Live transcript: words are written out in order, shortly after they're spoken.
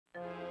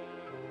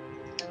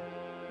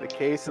The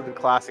case of the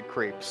classic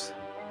creeps.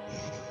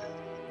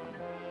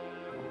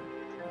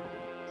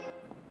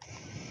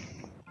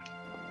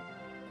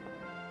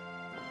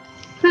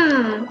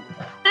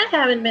 I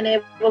haven't been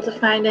able to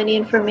find any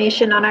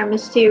information on our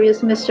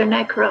mysterious Mr.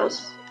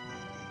 Necros.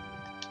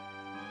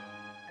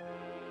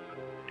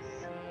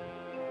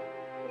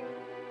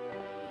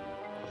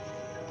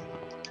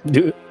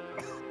 Dude.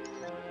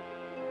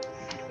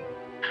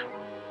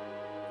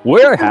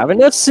 We're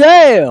having a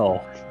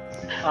sale!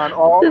 On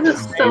all This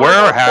is so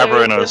We're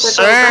having a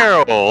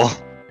stereotypical.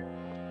 sale!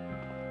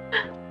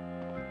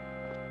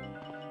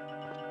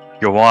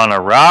 You wanna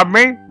rob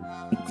me?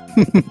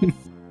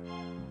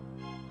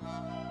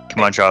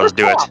 Come on, Charles,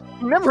 do it.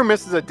 Never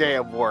misses a day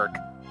of work.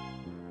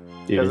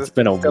 Dude, Because it's it's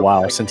been a still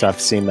while like- since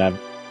I've seen those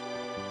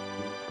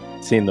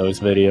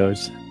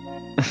videos.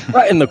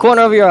 Right in the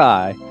corner of your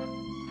eye.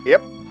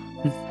 Yep.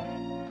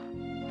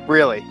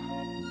 Really?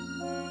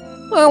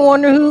 I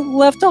wonder who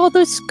left all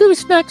the Scooby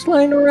snacks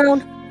laying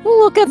around.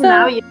 Look at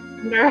Now that. you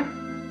wonder.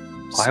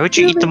 Why would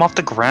you eat them off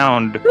the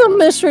ground? The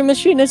mystery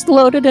machine is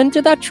loaded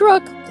into that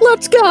truck.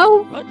 Let's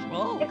go.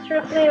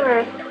 Extra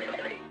flavor.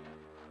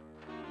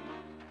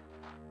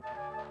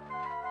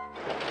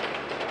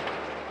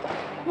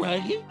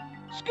 Raggy?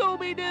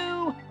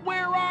 Scooby-Doo,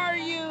 where are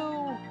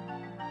you?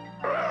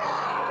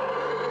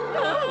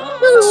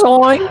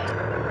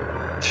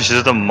 Zoink. She's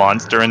just a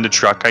monster in the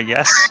truck, I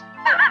guess.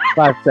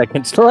 5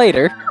 seconds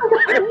later,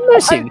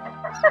 missing.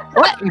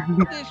 What?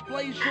 This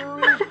place sure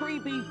is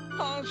creepy,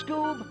 huh,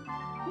 Scoob?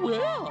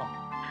 Well,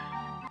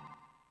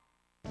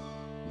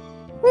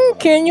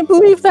 Can you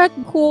believe that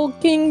Ghoul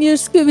King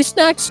used Scooby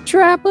snacks to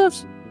trap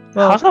us?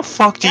 How the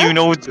fuck do you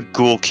know it's the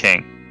Ghoul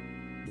King?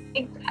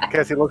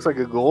 Because he looks like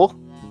a ghoul,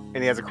 and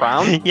he has a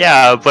crown.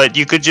 Yeah, but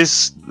you could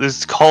just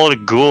call it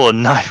a ghoul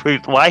and not.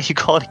 Why you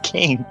call it a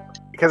king?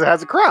 Because it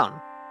has a crown.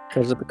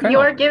 Because of the crown.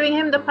 You're giving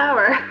him the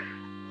power.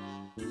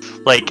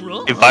 Like,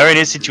 if I were in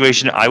this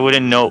situation, I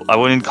wouldn't know. I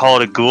wouldn't call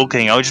it a Ghoul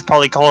King. I would just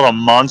probably call it a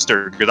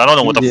monster because I don't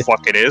know what the Yeah.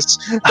 fuck it is.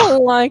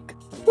 Like,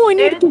 we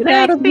need to get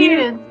out of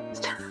here.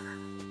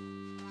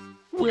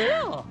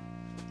 well.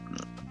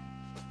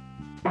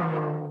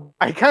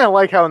 I kind of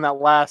like how in that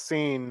last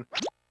scene,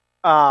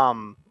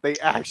 they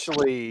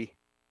actually,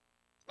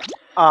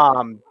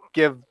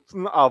 give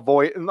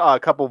a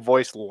couple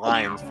voice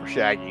lines for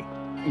Shaggy.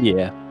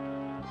 Yeah.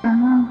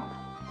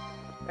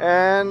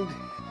 And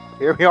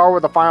here we are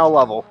with the final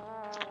level.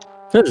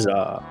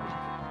 Huzzah.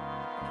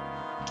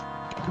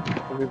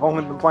 We've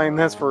only been playing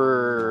this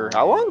for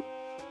how long?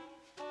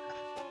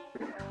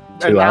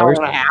 2 An hour hours.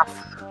 and a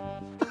half.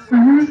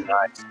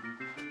 Nice.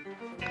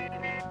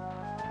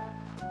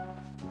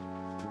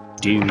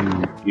 Do.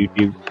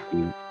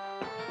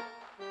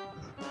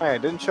 Hey,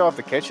 it didn't show off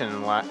the kitchen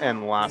in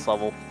the last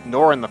level,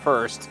 nor in the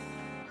first.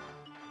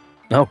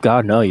 Oh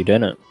god, no, you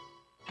didn't.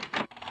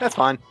 That's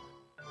fine.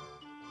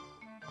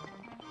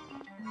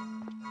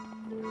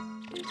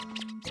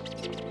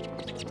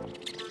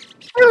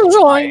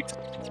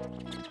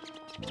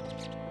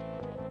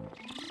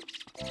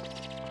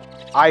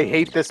 I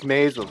hate this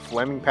maze with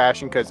flaming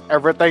passion because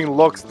everything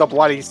looks the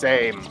bloody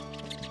same.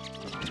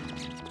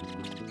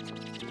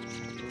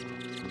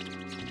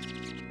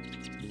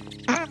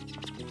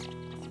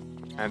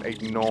 And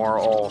ignore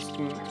all.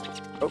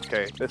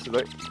 Okay, this is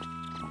it.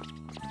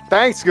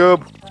 Thanks,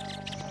 Scoob.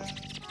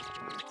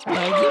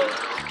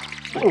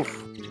 Oof.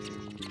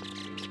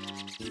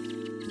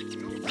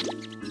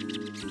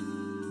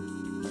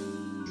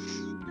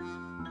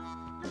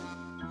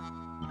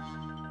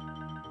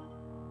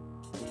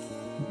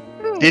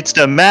 It's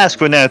the mask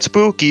from that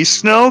spooky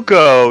snow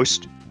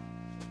ghost.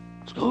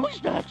 Scooby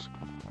snacks.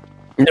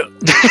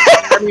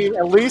 I mean,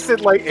 at least it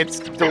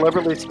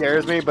deliberately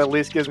scares me, but at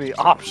least gives me the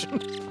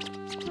option.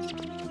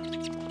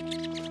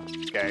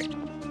 Okay.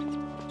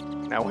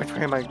 Now which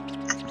way am I?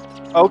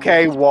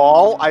 Okay,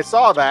 wall. I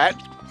saw that.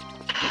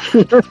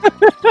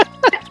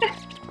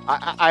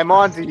 I'm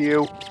on to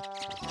you.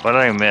 What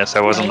did I miss?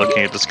 I wasn't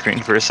looking at the screen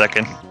for a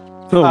second.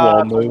 The wall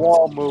The moved.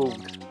 wall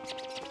moved.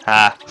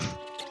 Ah.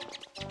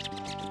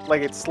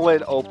 Like it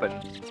slid open.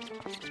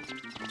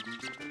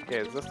 Okay,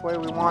 is this the way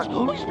we want?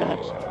 Scooby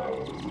snacks.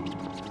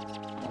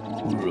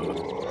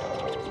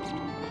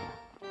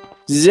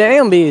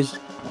 Zombies.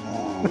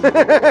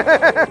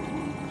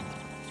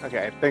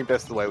 Okay, I think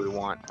that's the way we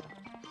want.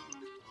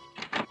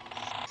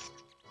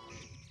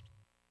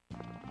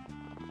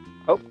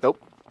 Oh, nope.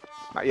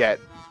 Not yet.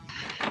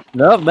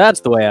 Nope, that's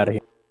the way out of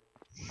here.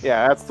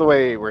 Yeah, that's the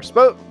way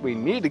we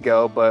need to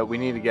go, but we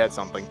need to get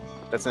something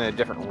that's in a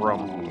different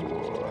room.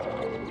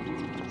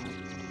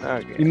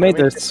 Okay. You made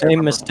let me the get same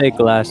that. mistake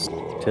last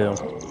too.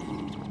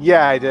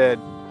 Yeah, I did.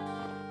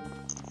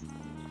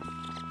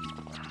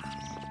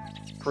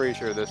 Pretty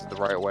sure this is the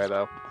right way,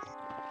 though.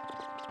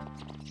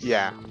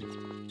 Yeah.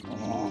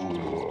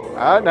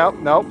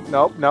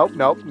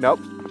 Nope.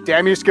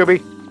 Damn you, Scooby.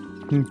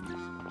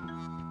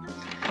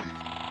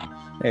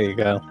 There you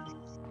go.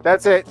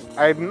 That's it.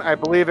 I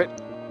believe it.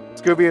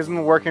 Scooby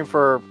isn't working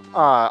for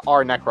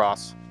our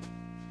Necros.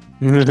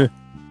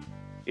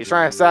 He's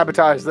trying to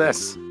sabotage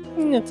this.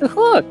 It's a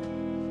hook.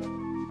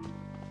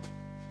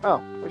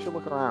 Oh, we should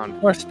look around.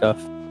 More stuff.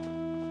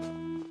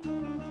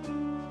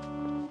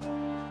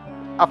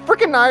 A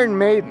freaking Iron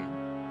Maiden.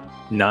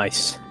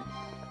 Nice.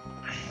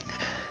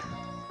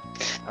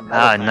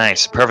 Ah,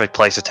 nice. Perfect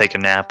place to take a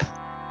nap.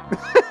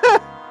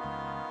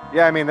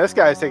 Yeah, I mean, this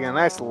guy's taking a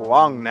nice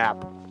long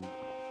nap.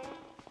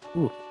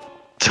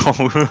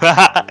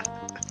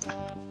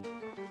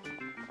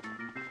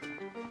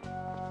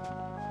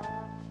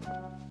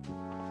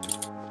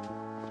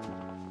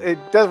 It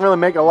doesn't really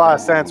make a lot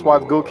of sense why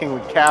the Ghoul King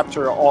would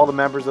capture all the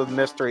members of the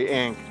Mystery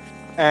Inc.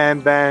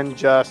 and then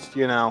just,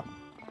 you know...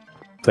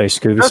 Play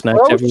Scooby just Snacks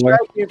throw everywhere.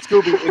 Shaggy and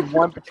Scooby in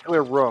one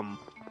particular room.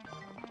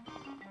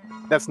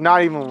 That's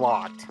not even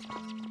locked.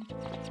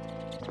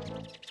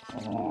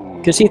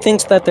 Because he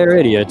thinks that they're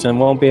idiots and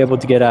won't be able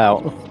to get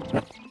out.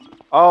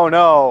 Oh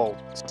no!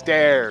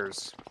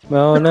 Stairs.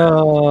 Oh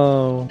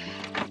no.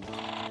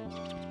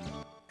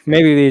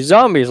 Maybe these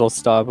zombies will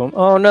stop them.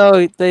 Oh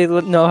no, they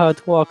know how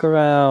to walk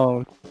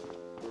around.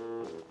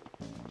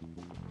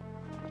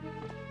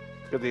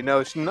 Because he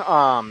knows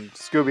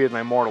Scooby is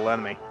my mortal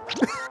enemy.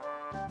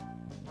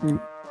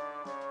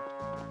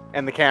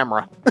 And the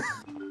camera.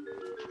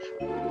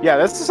 Yeah,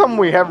 this is something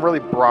we haven't really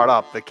brought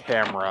up, the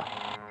camera.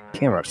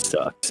 Camera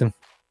sucks.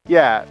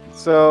 Yeah,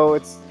 so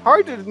it's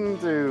hard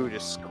to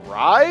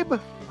describe,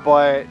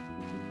 but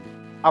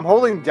I'm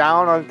holding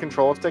down on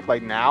control stick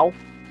like now.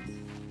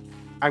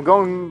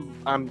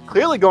 I'm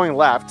clearly going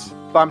left,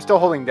 but I'm still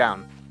holding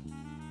down.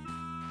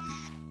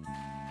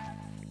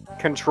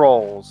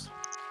 Controls.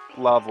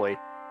 Lovely.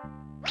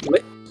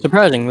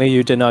 Surprisingly,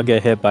 you did not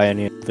get hit by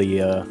any of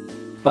the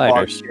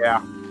spiders.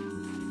 Yeah.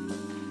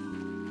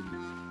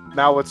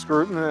 Now with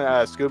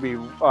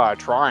Scooby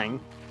trying.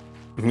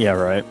 Yeah,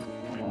 right.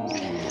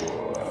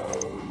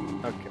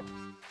 Okay.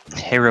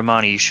 Hey,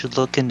 Romani, you should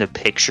look into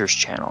Pictures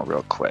channel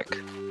real quick.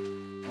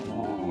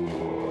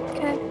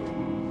 Okay.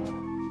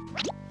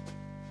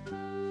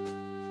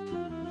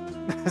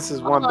 This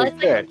is one Oh, big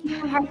it's like fish. the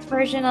Kingdom Hearts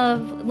version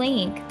of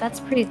Link. That's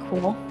pretty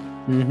cool.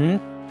 Mm-hmm.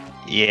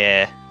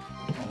 Yeah.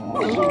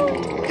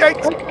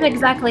 Yikes! Doesn't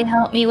exactly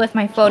help me with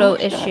my photo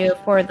issue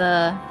for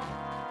the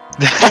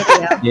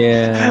video.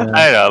 Yeah.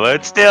 I know,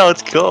 but still,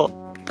 it's cool.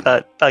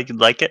 Thought you'd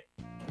like it.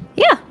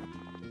 Yeah.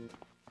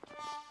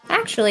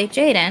 Actually,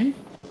 Jaden,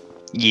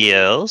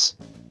 Yes.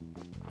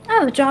 I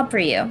have a job for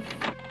you.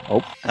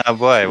 Oh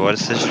boy, what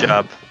is this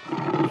job?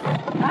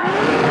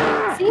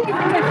 See if you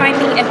can find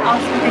me an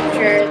awesome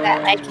picture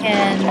that I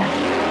can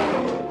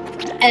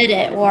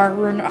edit, or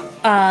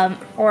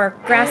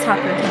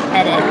Grasshopper can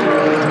edit.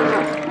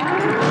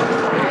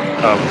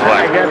 Oh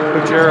I boy.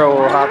 guess Pajero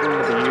will happen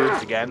to be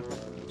used again.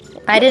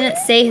 I didn't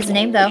say his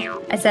name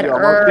though. I said You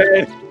almost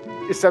did.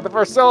 You said the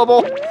first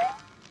syllable.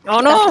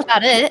 Oh That's no!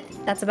 about it.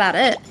 That's about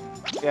it.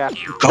 Yeah.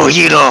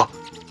 Gogito!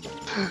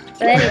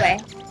 But anyway,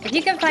 if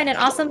you can find an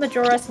awesome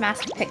Majora's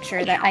Mask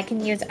picture that I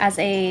can use as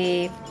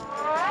a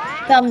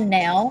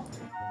thumbnail,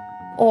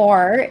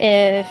 or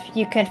if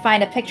you can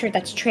find a picture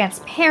that's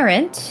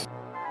transparent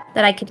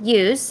that I could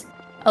use,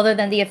 other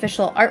than the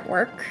official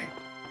artwork,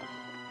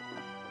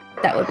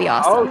 that would be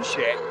awesome. Oh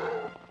shit.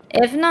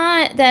 If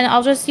not, then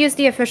I'll just use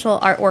the official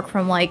artwork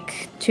from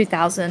like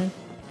 2000.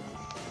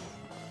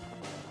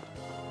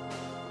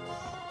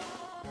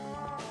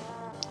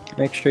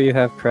 Make sure you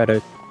have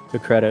the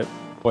credit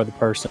for the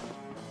person.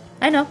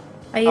 I know.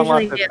 I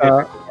usually Unless do.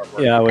 it's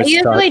Yeah, I I was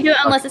usually do it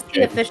unless it's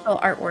the official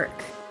artwork.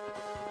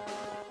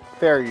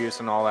 fair use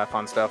and all that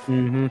fun stuff.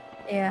 Mm-hmm.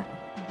 Yeah.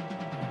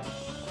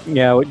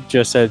 Yeah, we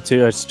just said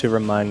to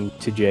remind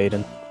to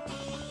Jaden.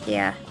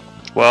 Yeah.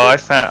 Well, I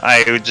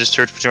just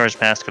searched for Majora's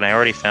Mask and I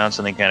already found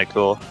something kind of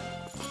cool.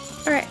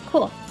 Alright,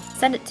 cool.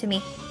 Send it to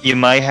me. You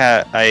might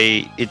have.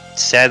 It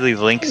sadly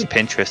links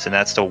Pinterest, and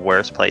that's the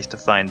worst place to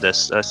find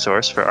this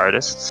source for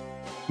artists.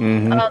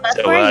 Mm-hmm. Oh, that's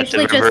So, where I to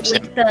usually reverse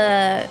just link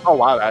the. Oh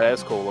wow, that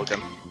is cool looking.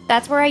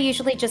 That's where I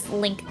usually just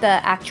link the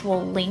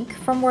actual link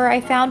from where I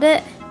found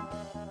it.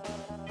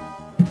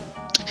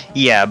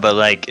 Yeah, but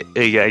like,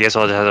 I guess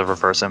I'll just have to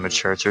reverse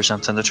image search or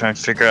something to try and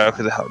figure out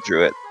who the hell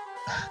drew it.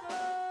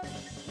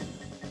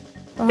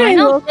 Well, I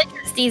know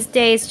Pinterest these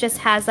days just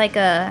has like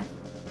a.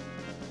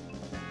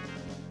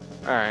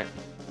 Alright.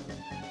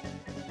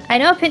 I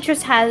know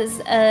Pinterest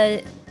has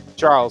a.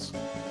 Charles.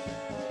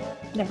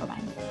 Never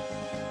mind.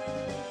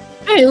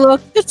 Hey, look,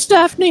 it's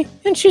Daphne,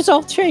 and she's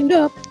all chained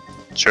up.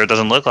 Sure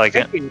doesn't look like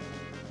it.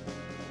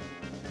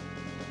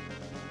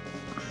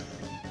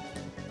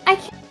 I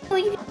can't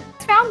believe you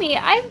found me.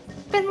 I've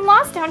been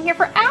lost down here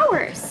for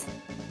hours.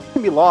 You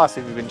can be lost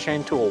if you've been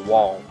chained to a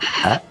wall.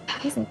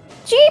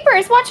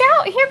 Jeepers, watch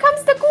out! Here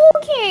comes the Ghoul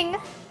King!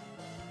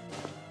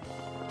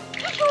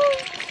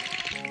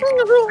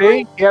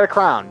 See? He had a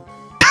crown.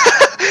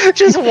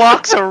 Just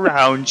walks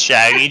around,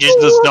 Shaggy. Just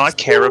does not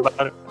care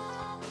about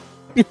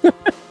it.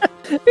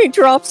 He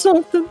dropped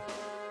something.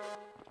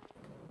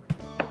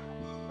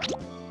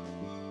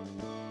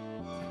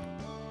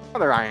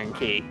 Another iron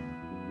key.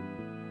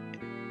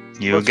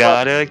 You Looks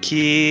got a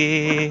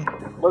key.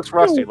 Looks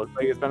rusty. Looks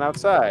like it's been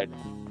outside.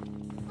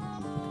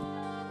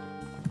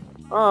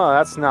 Oh,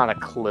 that's not a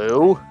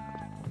clue.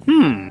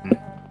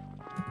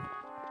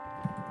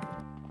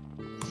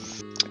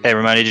 Hey,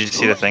 reminder, did you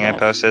see the thing I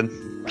posted?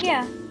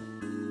 Yeah.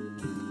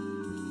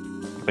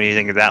 What do you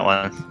think of that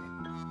one?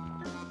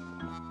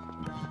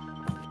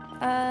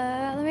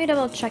 Let me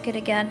double check it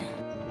again.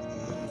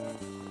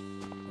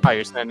 Oh,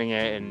 you're sending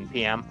it in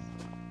PM?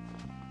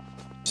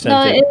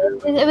 No,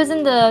 it was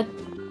in the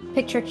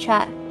picture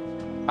chat.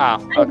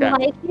 Oh, okay. I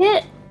like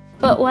it,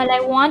 but what I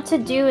want to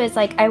do is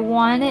like I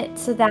want it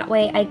so that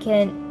way I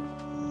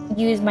can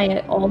use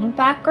my own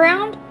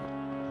background,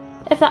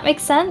 if that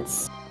makes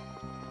sense.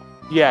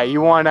 Yeah,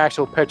 you want an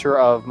actual picture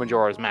of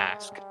Majora's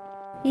Mask,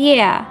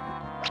 Yeah,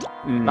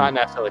 not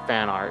necessarily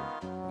fan art.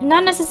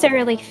 not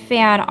necessarily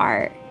fan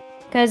art,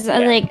 because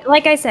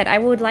like I said, I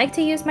would like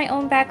to use my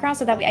own background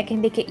so that way I can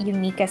make it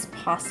unique as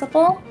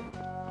possible.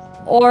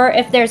 Or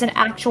if there's an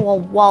actual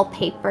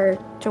wallpaper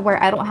to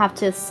where I don't have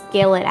to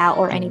scale it out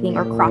or anything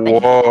or crop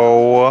it.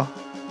 Whoa.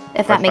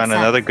 If that I makes found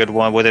sense. another good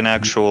one with an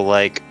actual,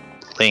 like,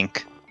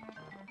 link.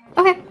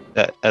 Okay.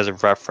 As a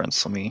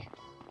reference. Let me...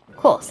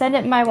 Cool, send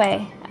it my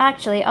way.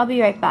 Actually, I'll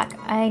be right back.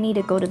 I need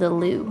to go to the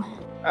loo.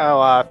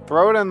 Oh,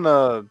 throw it in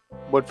the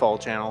Woodfall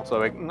channel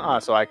so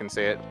I can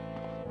see it.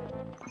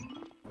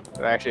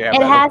 I actually have It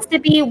that has to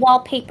be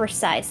wallpaper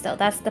size, though.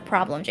 That's the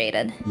problem,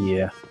 Jaden.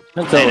 Yeah.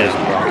 That's I always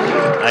know. a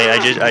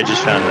problem. I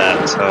just found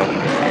that, so... Okay.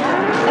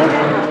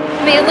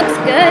 I mean, it looks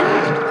good,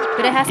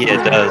 but it has to Yeah,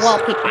 it be does.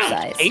 wallpaper I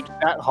size. hate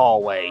that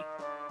hallway.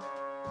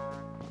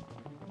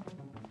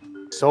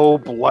 So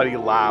bloody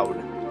loud.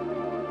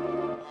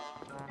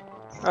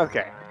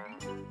 Okay.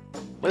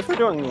 At least we're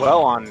doing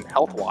well on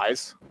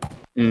health-wise.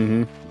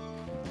 Mm-hmm.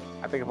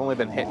 I think I've only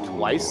been hit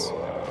twice.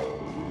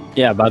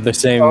 Yeah, about the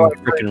same Oh,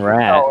 freaking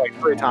rat. Oh, like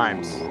 3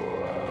 times.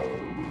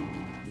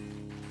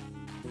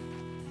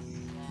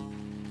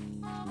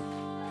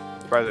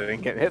 Surprised I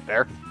didn't get hit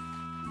there.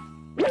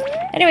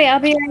 Anyway, I'll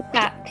be right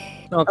back.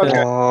 Okay.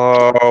 Okay.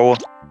 Whoa.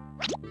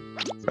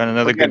 Found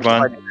another We're good getting one.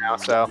 started now,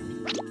 so.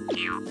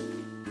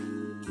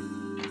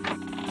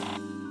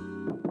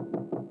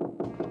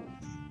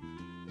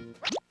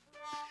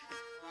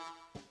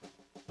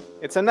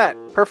 It's a net,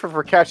 perfect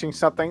for catching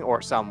something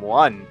or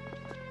someone.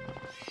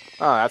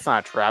 Oh, that's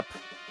not a trap.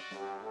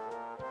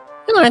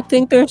 I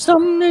think there's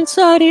something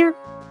inside here.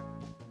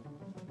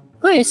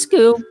 Hey,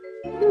 Scoob.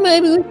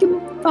 Maybe we can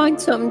find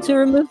something to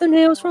remove the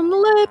nails from the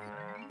leg.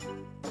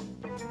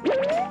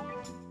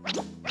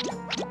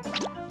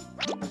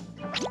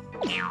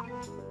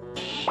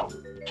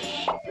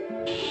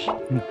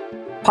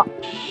 Pop.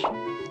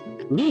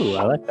 Ooh,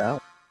 I like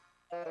that.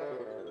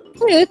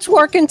 It's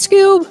working,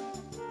 Scoob.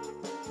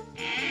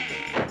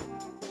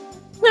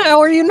 Now,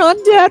 are you not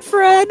dead,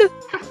 Fred?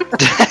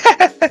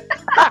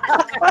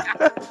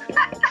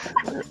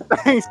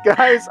 Thanks,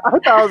 guys. I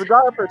thought I was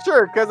gone for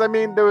sure, because, I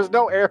mean, there was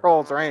no air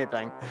holes or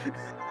anything.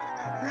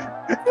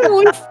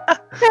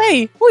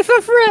 Hey, we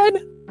found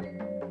Fred.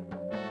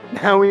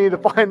 Now we need to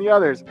find the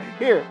others.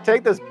 Here,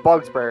 take this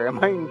bug sprayer. It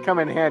might come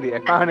in handy. I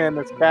found it in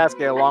this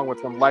casket along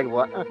with some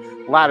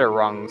ladder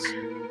rungs.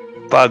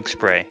 Bug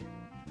spray.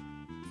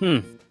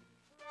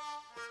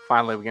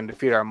 Finally, we can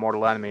defeat our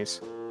mortal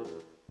enemies.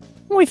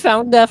 We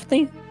found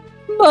Daphne,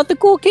 but the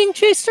Cool King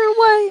chased her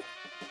away.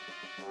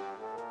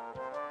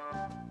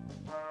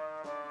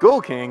 Ghoul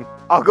King,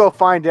 I'll go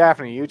find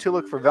Daphne. You two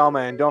look for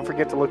Velma, and don't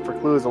forget to look for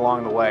clues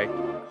along the way.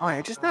 Oh,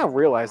 I just now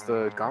realized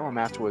the Garlo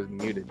Master was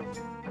muted.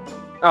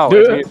 Oh,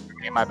 it's muted for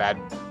me, my bad.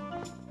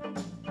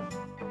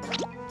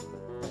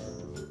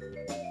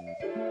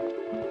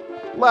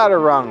 Ladder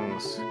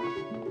rungs.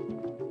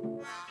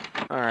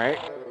 Alright.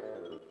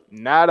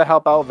 Now to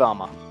help out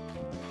Velma.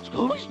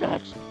 Scooby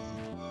Snacks.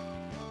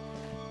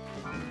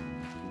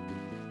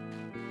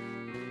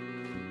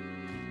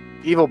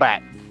 Evil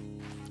Bat.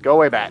 Go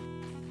away, Bat.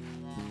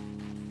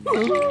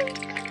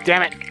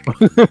 Damn it.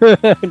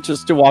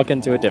 Just to walk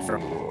into a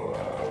different one.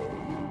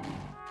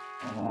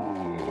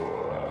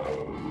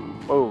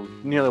 Oh,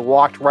 nearly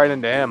walked right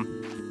into him.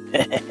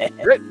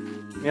 Grit.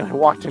 Nearly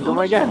walked into him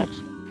again.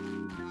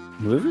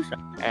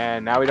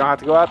 And now we don't have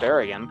to go out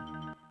there again.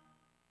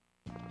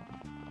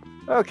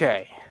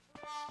 Okay.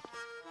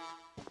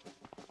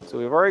 So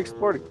we've already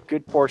explored a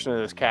good portion of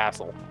this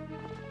castle.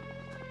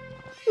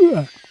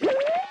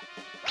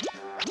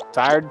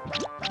 Tired?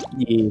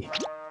 Yeah.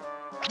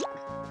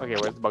 Okay,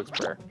 where's the bug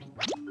sprayer?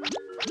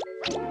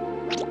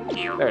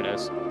 There it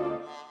is.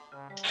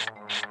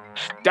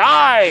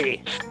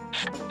 Die!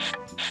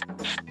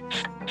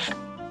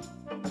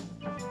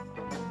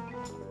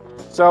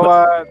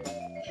 So,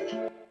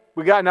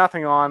 we got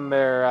nothing on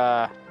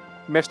their,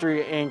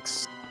 Mystery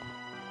Inc.'s,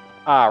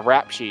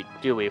 rap sheet,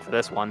 do we, for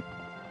this one?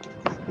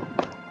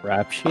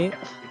 Rap sheet?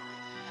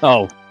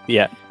 Oh,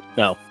 yeah.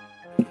 No.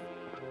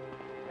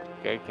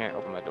 Okay, can't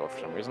open that door for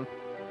some reason.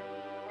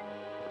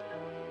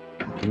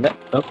 No.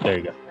 Oh, there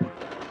you go.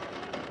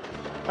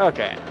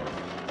 Okay.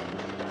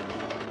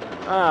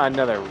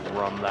 Another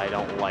room that I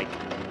don't like.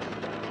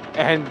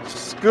 And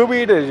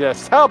Scooby to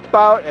just help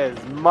out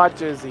as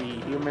much as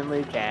he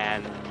humanly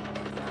can.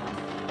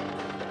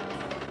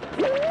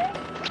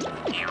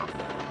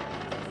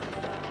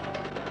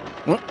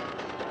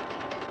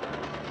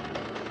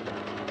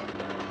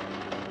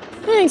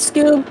 Hey,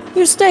 Scoob,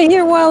 you stay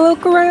here while I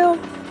look around.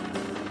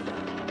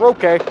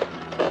 Okay.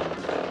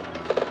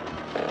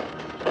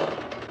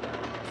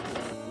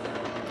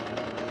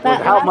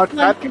 That how last much one,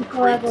 that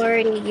people have increased.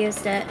 already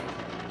used it.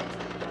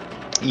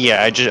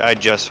 Yeah, I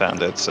just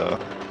found it, so.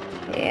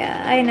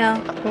 Yeah, I know.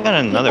 I got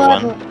another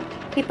People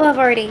one. People have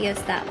already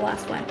used that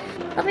last one.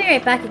 I'll be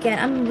right back again.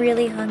 I'm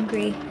really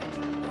hungry.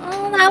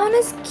 Oh, that one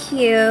is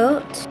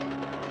cute.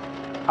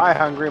 Hi,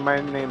 Hungry.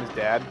 My name is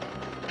Dad.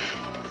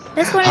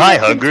 This one is Hi, a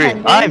Hungry.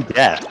 contender. I'm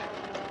Dad.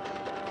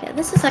 Yeah,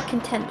 this is a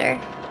contender.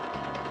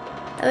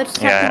 I would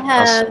just Yeah,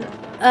 have to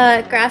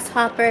have a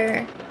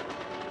grasshopper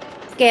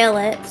scale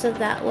it so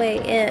that way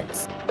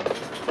it's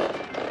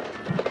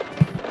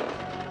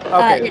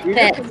Okay. it you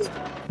fits. just-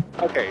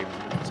 okay.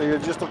 So you're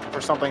just looking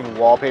for something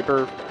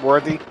wallpaper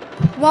worthy?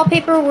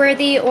 Wallpaper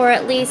worthy, or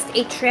at least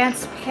a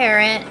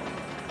transparent,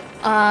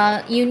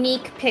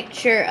 unique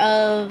picture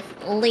of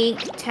Link,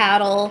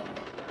 Tattle,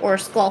 or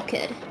Skull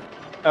Kid.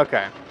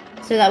 Okay.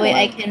 So that way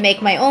I can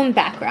make my own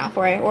background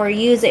for it, or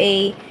use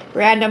a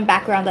random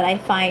background that I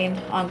find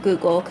on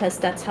Google, because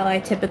that's how I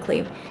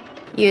typically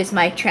use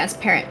my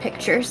transparent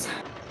pictures.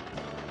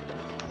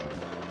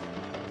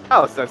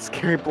 Oh, it's that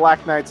scary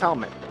Black Knight's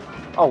helmet.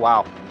 Oh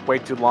wow. Way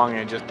too long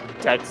and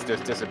text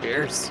just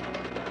disappears.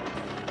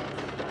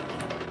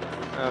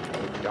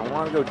 Okay, don't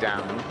want to go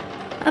down.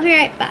 I'll be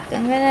right back.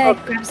 I'm gonna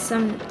grab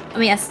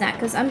a snack,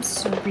 because I'm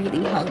so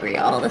really hungry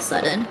all of a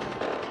sudden.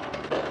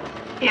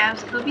 You have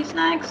Scooby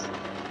snacks?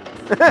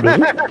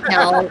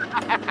 No.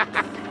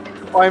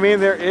 Well, I mean,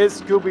 there is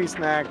Scooby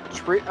snack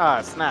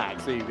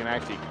snacks that you can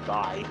actually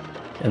buy.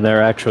 And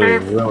they're actually Are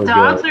really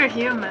dogs good. or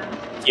humans?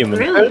 Human.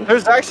 Really?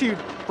 There's actually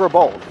for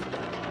both.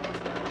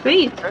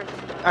 Sweet.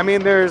 I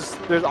mean, there's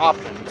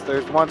options.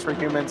 There's ones for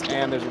humans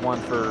and there's one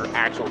for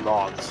actual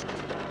dogs.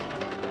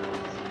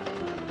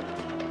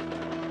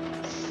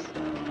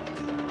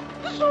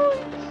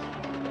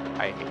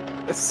 I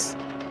hate this.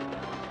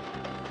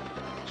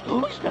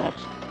 Scooby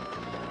snacks.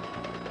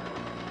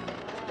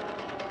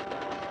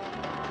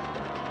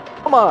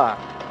 Come on.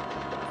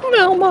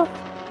 Velma.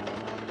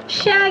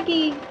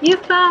 Shaggy, you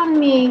found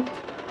me.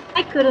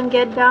 I couldn't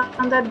get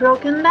down that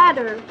broken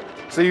ladder.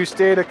 So you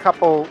stayed a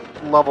couple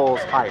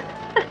levels higher.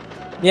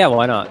 Yeah,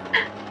 why not?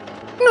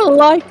 No,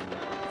 like.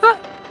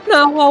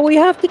 Now all we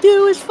have to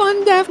do is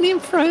find Daphne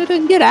and Fred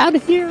and get out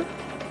of here.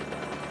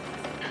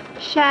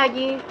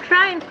 Shaggy,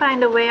 try and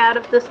find a way out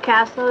of this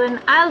castle and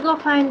I'll go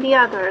find the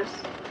others.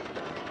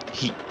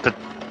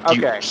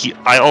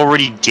 I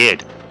already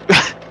did.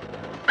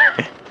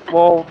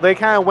 Well, they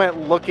kind of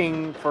went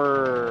looking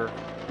for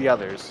the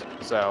others,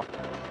 so.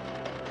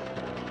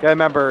 Gotta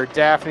remember,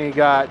 Daphne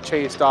got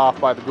chased off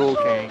by the Ghoul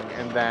King,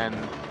 and then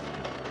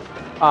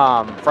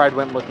Fred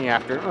went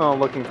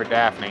looking for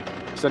Daphne.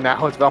 So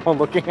now it's Velma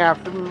looking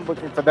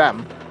for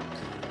them.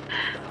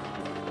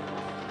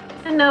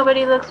 And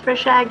nobody looks for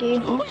Shaggy.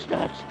 Scooby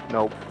snacks.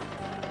 Nope.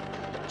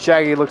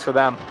 Shaggy looks for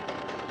them.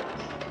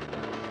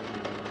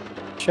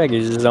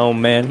 Shaggy's his own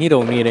man. He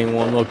don't need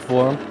anyone to look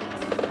for him.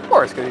 Of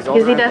course, because he's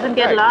Because he older. doesn't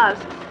get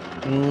lost.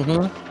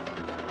 Mm-hmm.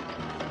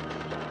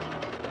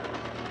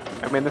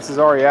 I mean, this is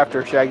already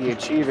after Shaggy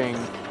achieving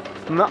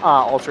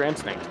Ultra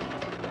Instinct.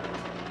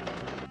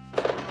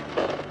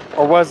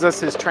 Or was this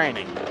his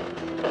training?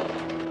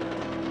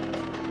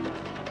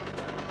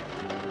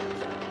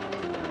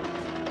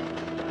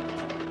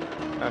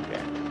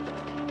 Okay.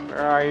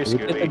 Where are you, Did you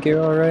get the Scooby? gear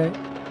alright?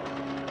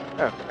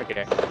 Oh,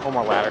 okay. One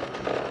more ladder.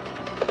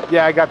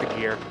 Yeah, I got the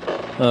gear.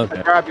 I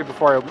Okay. grabbed it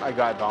before I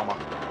got Velma.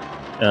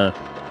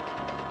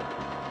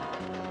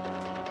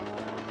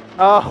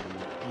 Oh,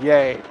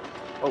 yay.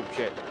 Oh,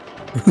 shit.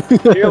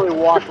 Nearly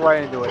walked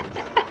right into it.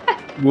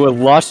 You have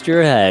lost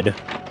your head.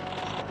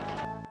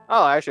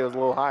 Oh, actually, it was a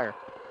little higher.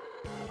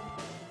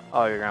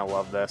 Oh, you're gonna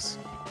love this.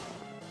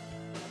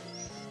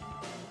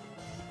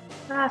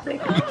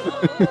 Classic.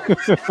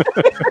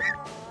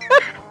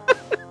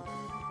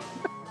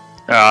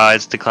 Oh,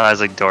 it's the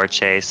classic door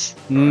chase.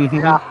 Mm-hmm.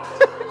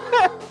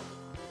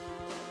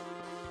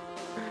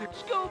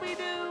 Scooby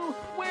Doo,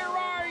 where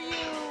are you?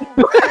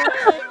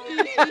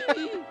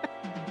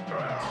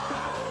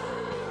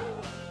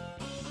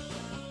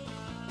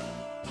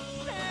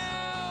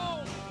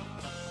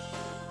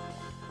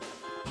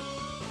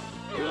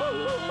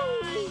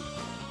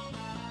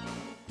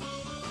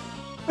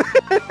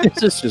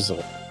 This is just.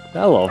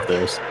 I love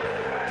this.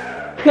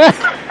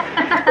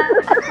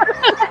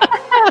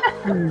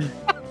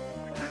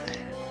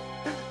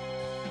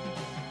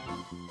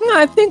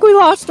 I think we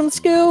lost him,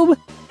 Scoob.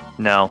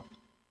 No.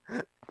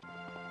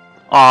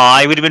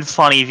 Aw, it would have been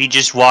funny if he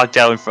just walked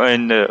out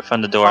from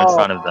the door in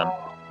front of them.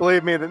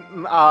 Believe me,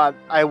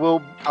 I will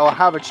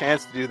have a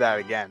chance to do that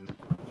again.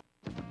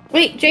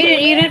 Wait,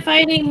 Jaden, you didn't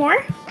find any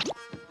more?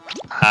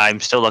 I'm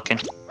still looking.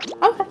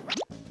 Okay.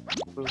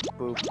 Boop,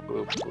 boop,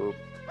 boop, boop.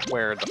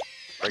 Where the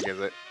frig is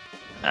it?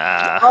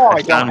 I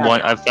don't found have one.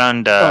 it. I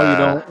found Oh, you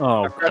don't?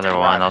 Oh. another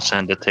one. I'll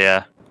send it to you.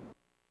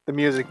 The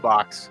music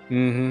box.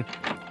 Mm-hmm.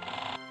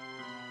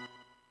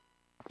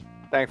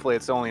 Thankfully,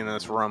 it's only in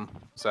this room,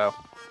 so.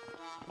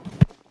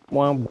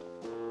 Well.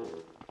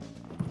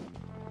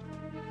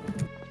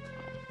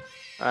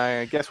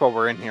 I guess while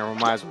we're in here, we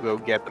might as well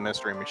go get the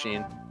mystery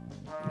machine.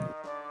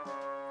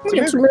 It's a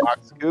Get some music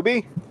box,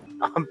 Scooby.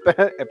 I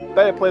bet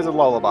it plays a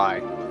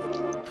lullaby.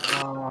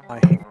 Oh, I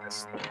hate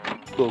this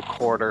little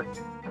quarter.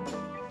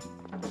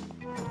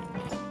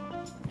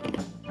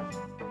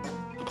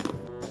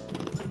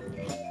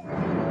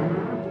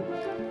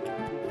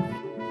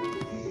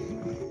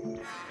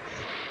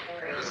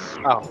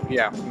 Oh,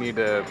 yeah, we need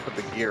to put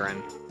the gear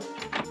in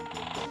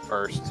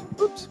first.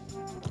 Oops.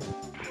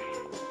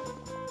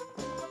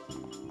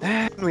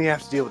 And we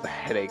have to deal with the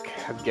headache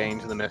of getting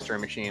to the mystery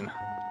machine.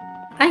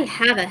 I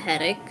have a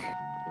headache.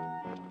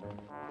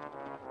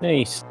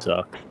 They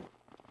suck.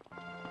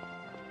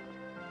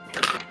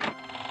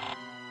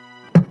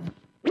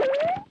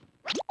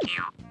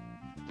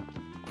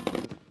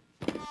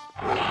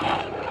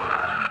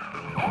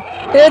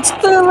 It's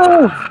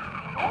Cthulhu!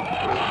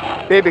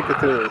 Baby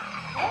Cthulhu.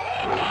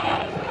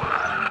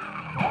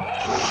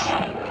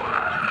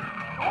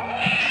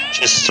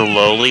 Just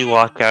slowly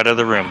walk out of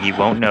the room. He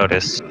won't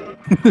notice.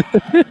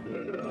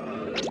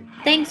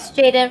 Thanks,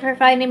 Jaden, for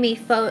finding me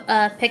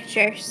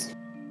pictures.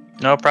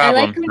 No I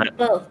problem. like them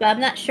both, but I'm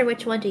not sure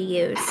which one to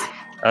use.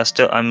 I'm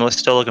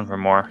still looking for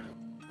more.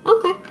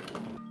 Okay.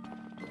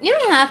 You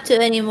don't have to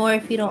anymore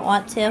if you don't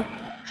want to.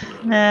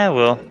 Nah,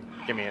 well.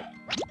 Give me it.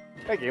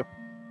 Thank you.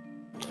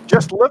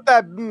 Just lift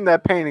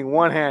that painting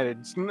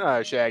one-handed,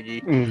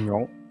 Shaggy.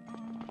 No.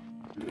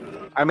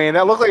 I mean,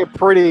 that looks like a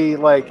pretty,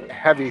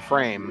 heavy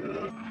frame.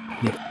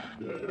 Yeah.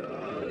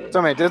 So,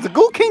 I mean, does the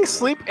Ghoul King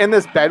sleep in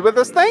this bed with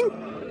this thing?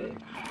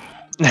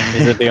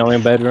 Is it the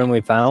only bedroom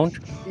we found?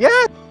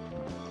 Yeah.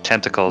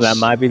 Tentacles. That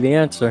might be the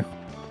answer.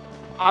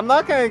 I'm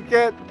not gonna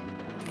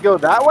go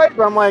that way,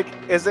 but I'm like,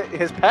 is it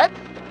his pet?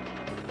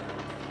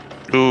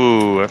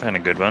 Ooh, I found a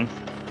good one.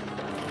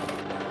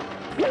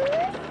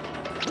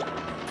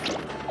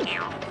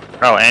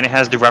 Oh, and it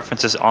has the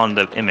references on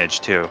the image,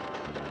 too.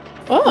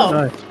 Oh.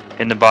 Nice.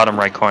 In the bottom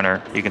right corner,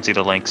 you can see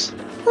the links.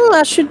 Well,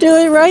 that should do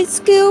it, right,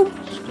 Scoob?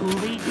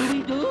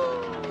 Scooby-Dooby-Doo!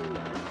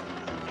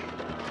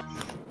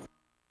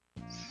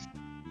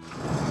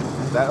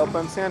 That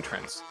opens the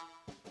entrance.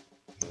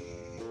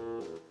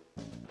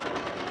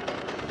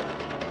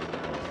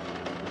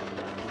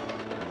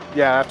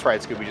 Yeah, that's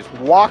right, Scooby. Just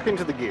walk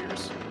into the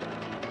gears.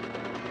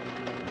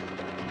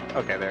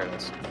 Okay, there it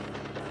is.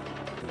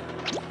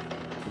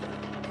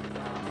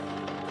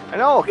 I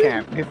know,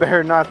 Cam. You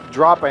better not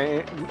drop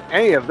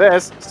any of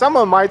this.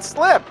 Someone might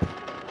slip.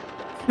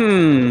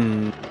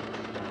 Hmm.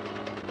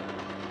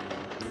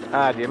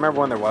 Do you remember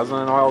when there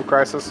wasn't an oil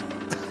crisis?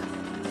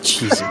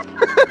 Jesus.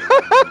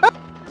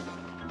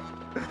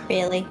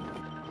 Really?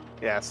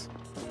 Yes.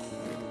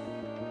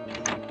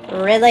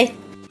 Really?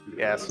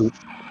 Yes.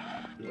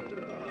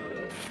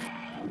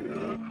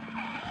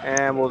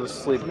 And we'll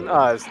just sleep.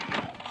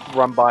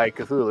 Run by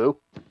Cthulhu.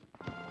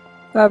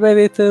 Bye,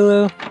 baby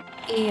Cthulhu.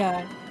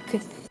 Yeah.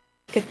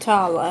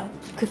 Cthulhu.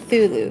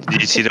 Cthulhu.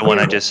 Did you see the one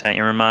I just sent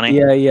you, Romani?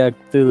 Yeah,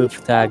 Cthulhu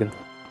for tagging.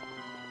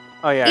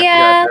 Oh yeah.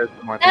 Yeah, there's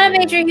more I'm a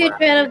things major in huge there.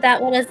 fan of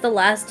that one as the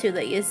last two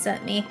that you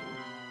sent me.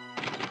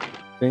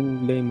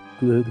 Bing, bing,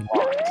 Cthulhu.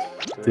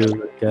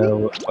 Cthulhu,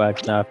 go,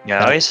 quack, knock.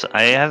 Yeah,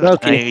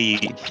 Okay.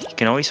 you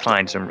can always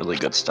find some really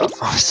good stuff,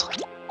 honestly.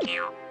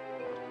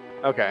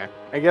 Okay.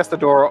 I guess the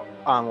door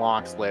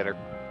unlocks later.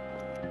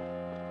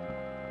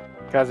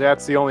 Because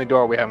that's the only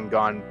door we haven't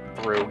gone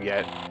through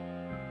yet.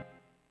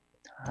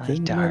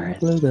 Darn.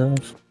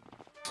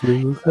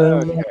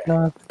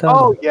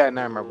 Oh, yeah,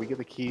 no, I remember. We get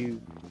the key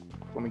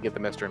when we get the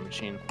mystery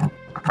machine.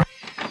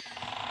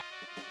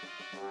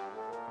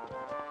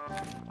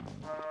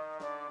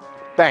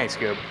 Thanks,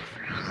 Goob.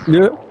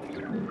 Yeah.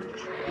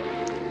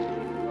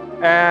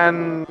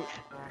 And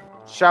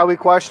shall we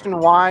question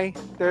why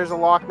there's a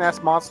Loch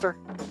Ness monster?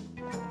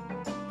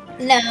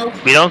 No.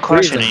 We don't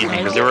question anything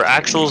because there were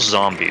actual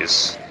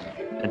zombies.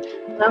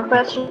 No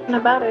question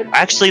about it.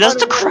 Actually, that's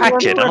the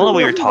Kraken. I don't know what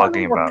you're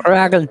talking about.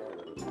 Dragon.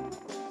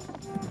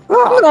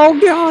 Oh, Oh,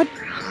 God.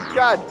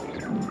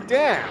 God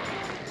damn.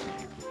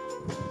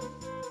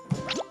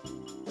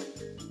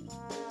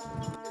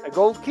 A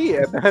gold key.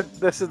 I bet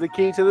this is the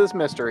key to this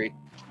mystery.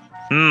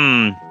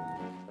 Maybe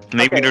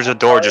Okay. there's a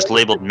door just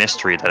labeled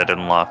mystery that it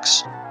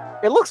unlocks.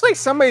 It looks like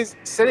somebody's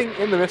sitting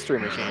in the mystery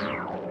machine.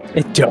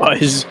 It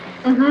does.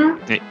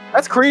 Mm-hmm.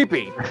 That's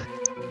creepy.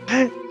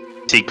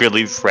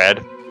 Secretly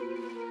Fred.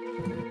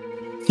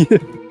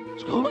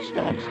 Scooby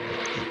Snacks.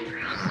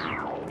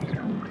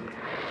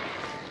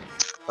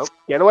 Oh,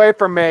 get away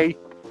from me.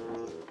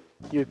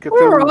 You Run.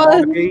 Cthulhu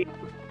wannabe.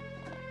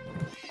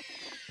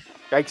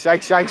 Yikes,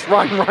 yikes, yikes.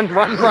 Run.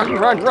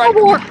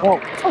 Oh,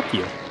 fuck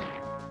you.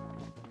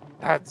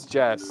 That's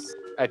just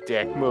a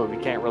dick move. You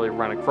can't really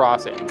run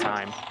across it in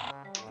time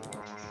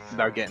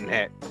without getting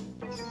hit.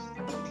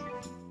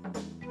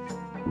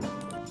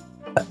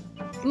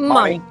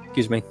 Mine.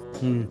 Excuse me.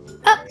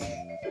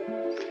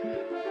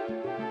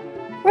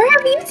 Where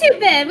have you two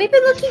been? We've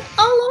been looking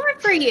all over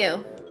for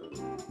you.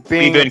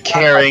 We've been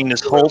carrying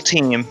this whole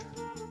team.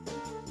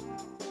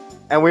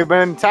 And we've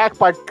been attacked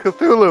by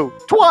Cthulhu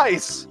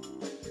twice.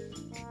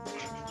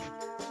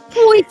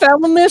 We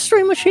found the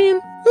mystery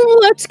machine.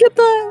 Let's get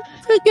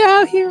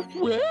out here.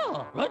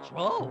 Yeah, let's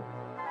roll.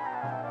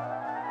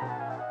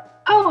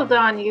 Hold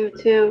on, you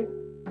two.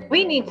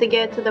 We need to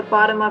get to the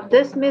bottom of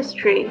this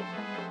mystery.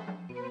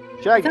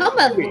 Shaggy,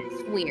 Velma Scooby,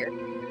 looks weird.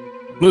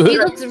 He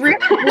looks really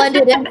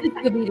blended into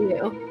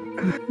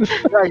Scooby-Doo.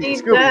 Shaggy, He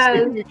Scooby, see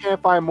does. if you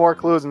can't find more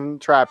clues and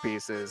trap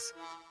pieces.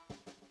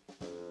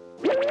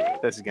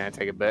 This is gonna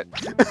take a bit.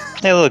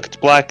 Hey, look, it's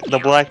the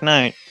Black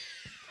Knight.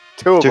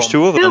 Two of There's them.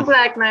 two of Two them.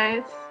 Black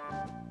Knights.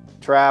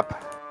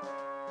 Trap.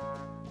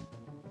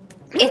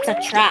 It's a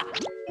trap.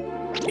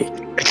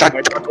 It's a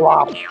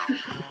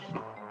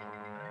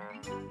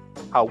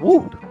A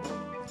wood.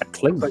 A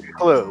clue. Like a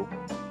clue.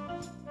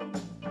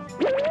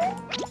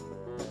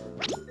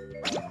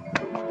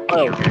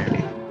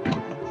 Okay.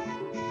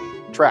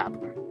 Trap.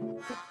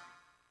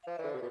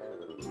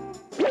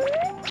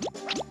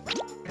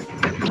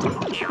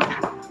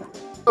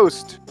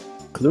 Ghost.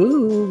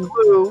 Clue.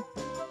 Clue.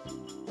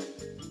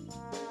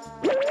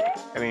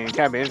 I mean, it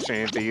can be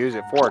interesting if they use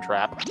it for a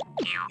trap.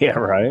 Yeah,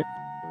 right.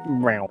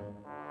 Meow.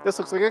 This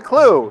looks like a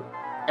clue.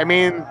 I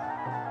mean,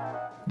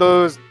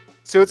 those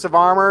suits of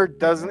armor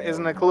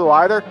isn't a clue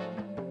either.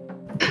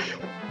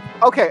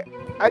 Okay,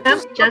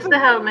 Just the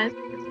helmet.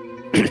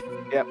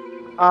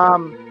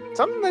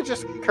 something that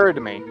just occurred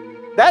to me.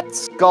 That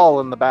skull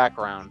in the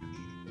background.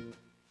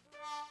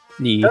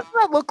 Yeah. Doesn't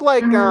that look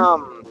like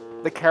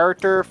Mhm. the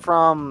character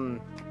from?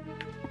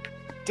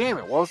 Damn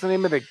it! What was the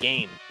name of the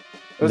game?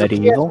 It was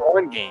Medieval? a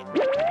PS1 game.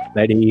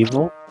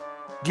 Medieval.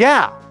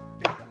 Yeah.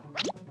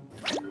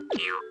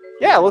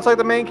 Yeah, it looks like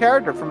the main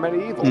character from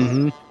Medieval.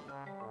 Mm-hmm.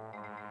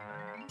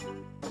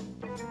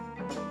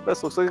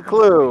 This looks like a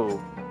clue.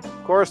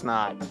 Of course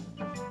not.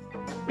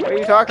 What are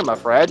you talking about,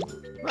 Fred?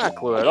 Not a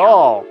clue at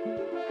all.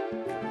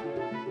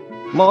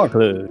 More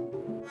clue.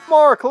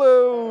 More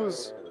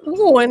clues.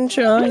 Wind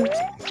chimes.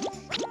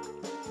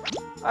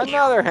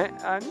 Another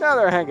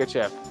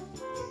handkerchief.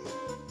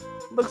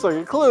 Looks like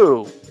a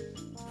clue.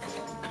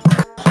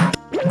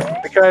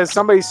 Because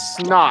somebody's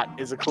snot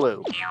is a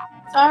clue.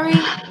 Sorry.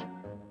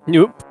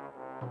 Nope.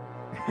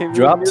 You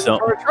Drop use it for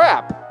something. a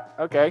trap.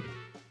 Okay.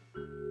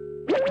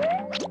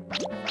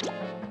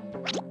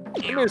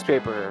 The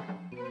newspaper.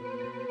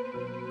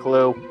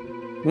 Clue.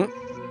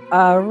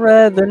 I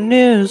read the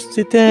news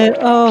today.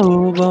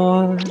 Oh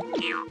boy.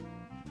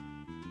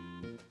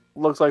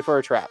 Looks like for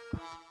a trap.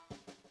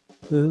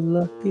 The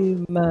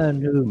lucky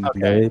man who Okay.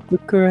 made the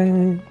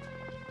grave.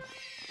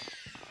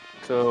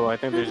 So I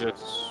think there's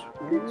just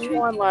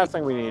one last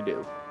thing we need to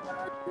do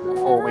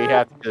before we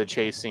have to do the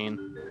chase scene.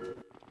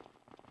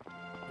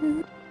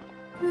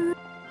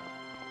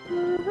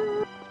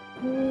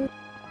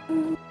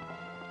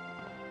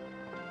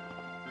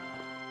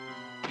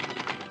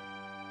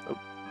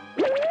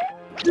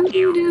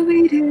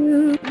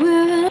 Doo-doo-doo-doo,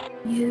 well,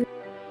 you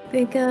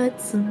got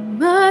some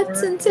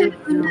mutton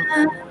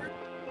tonight.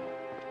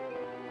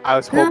 I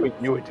was hoping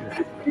you would do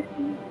that.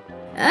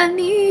 I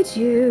need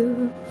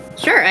you.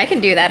 Sure, I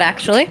can do that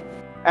actually.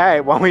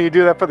 Hey, why don't you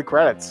do that for the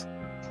credits?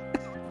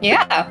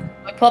 Yeah,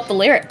 I pull up the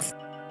lyrics.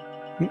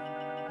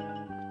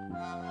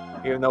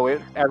 Even though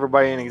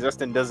everybody in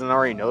existence doesn't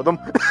already know them.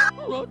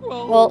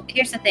 Well,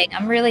 here's the thing.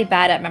 I'm really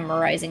bad at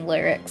memorizing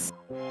lyrics.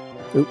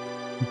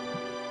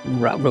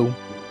 Ruh-roh.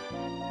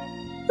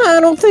 I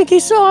don't think he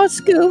saw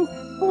us, Scoo.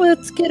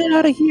 Let's get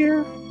out of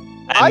here.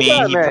 I mean,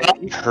 got he it.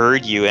 probably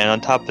heard you, and on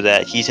top of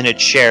that, he's in a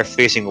chair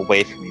facing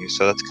away from you,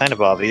 so that's kind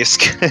of obvious.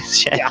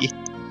 Shaggy.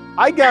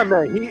 I got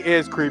him. He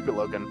is creepy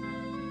looking.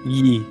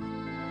 Yeah.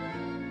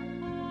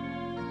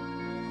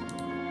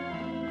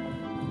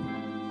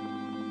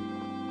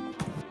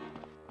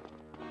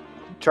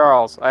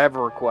 Charles, I have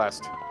a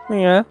request.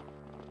 Yeah.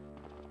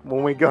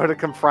 When we go to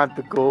confront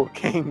the Ghoul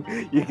King,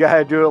 you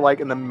gotta do it like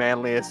in the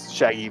manliest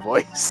Shaggy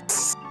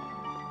voice.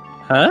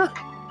 Huh?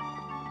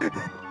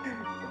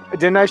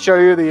 Didn't I show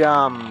you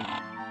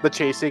the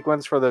chase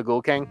sequence for the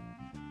Ghoul King?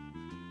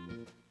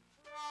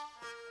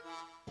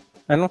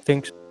 I don't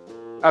think so.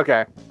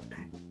 Okay.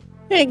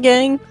 Hey,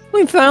 gang.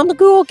 We found the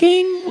Ghoul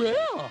King.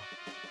 Yeah.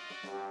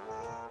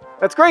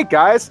 That's great,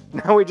 guys.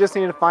 Now we just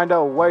need to find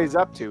out what he's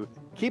up to.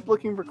 Keep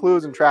looking for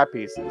clues and trap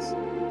pieces.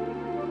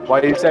 Why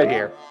do you sit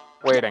here?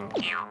 Waiting.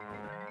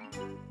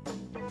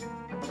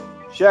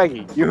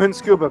 Shaggy, you and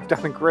Scoob have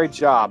done a great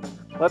job.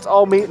 Let's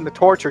all meet in the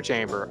torture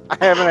chamber. I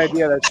have an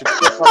idea that should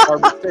trip up our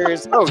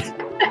mysterious host.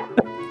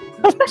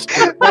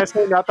 Can I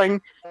say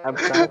nothing? I'm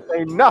trying to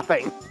say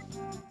nothing.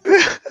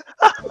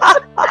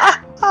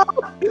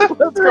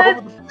 Let's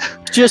go.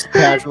 Just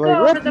casually. Go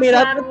over Let's the meet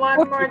up. plan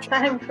one more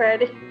time,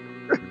 Freddy.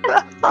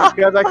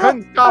 Because I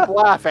couldn't stop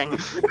laughing.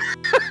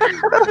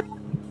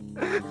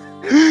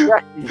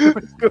 Shaggy, you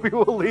and Scooby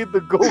will lead the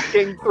Ghoul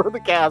King through the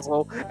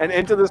castle and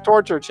into this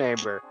torture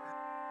chamber.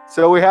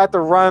 So we have to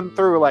run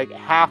through like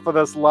half of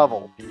this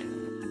level.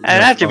 And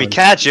after we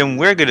catch him,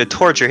 we're gonna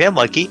torture him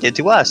like he did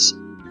to us.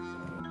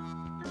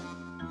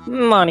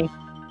 Money.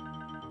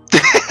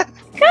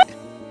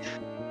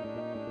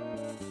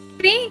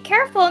 Be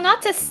careful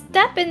not to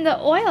step in the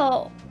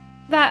oil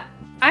that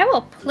I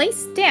will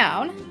place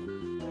down.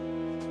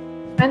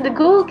 When the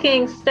Ghoul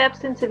King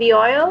steps into the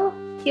oil,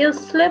 he'll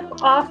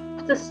slip off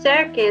the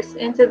staircase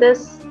into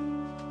this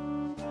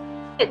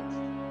pit.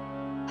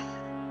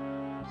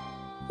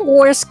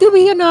 Where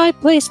Scooby and I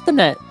placed the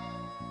net.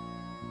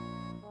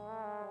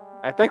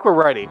 I think we're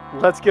ready.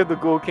 Let's give the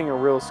Ghoul King a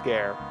real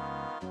scare.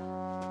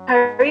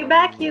 Hurry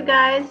back, you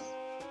guys.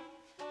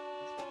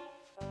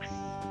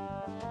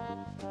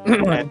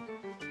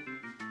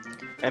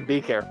 And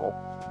be careful.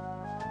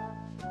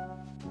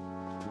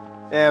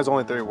 Yeah, it was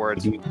only 3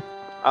 words.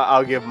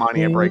 I'll give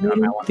Monty a break on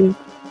that one.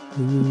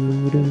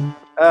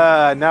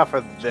 Enough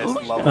of this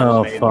level.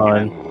 Oh,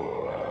 fun.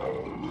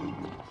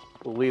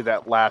 We'll leave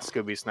that last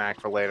Scooby snack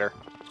for later.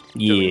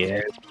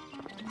 Yeah.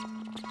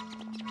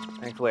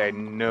 Thankfully, I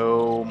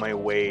know my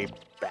way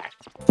back.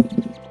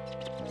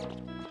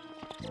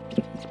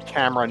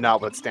 Camera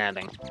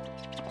notwithstanding.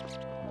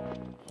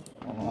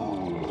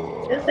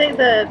 It's like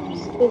the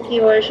spooky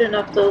version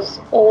of those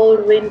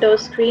old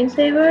Windows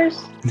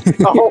screensavers.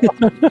 Oh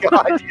my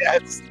god,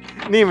 yes!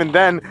 And even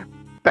then,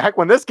 back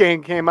when this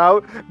game came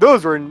out,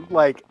 those were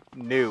like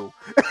new.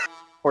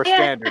 Or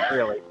standard,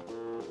 really.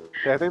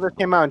 Yeah, I think this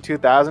came out in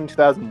 2000,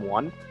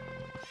 2001.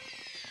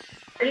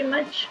 Pretty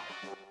much.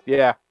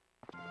 Yeah.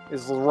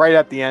 It's right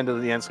at the end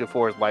of the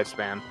N64's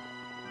lifespan.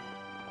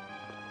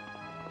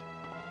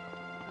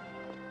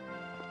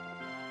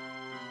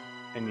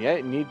 And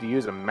yet you need to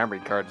use a memory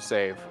card to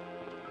save.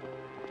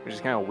 Which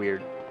is kind of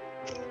weird.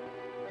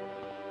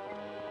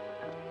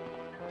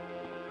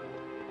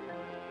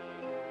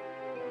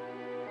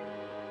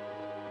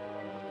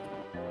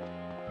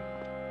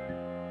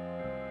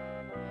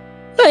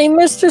 Hey,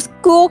 Mr.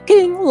 School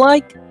King,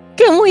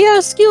 can we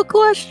ask you a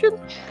question?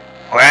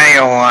 What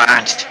you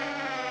want?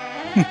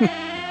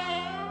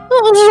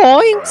 Oh,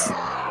 zoinks!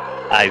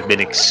 I've been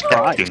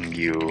expecting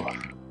you.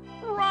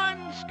 Run,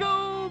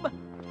 Scoob!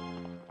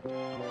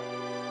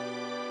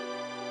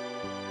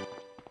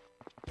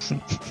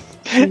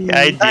 The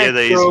idea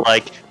that he's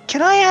like,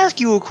 can I ask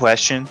you a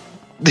question?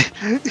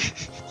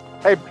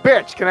 Hey,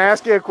 bitch, can I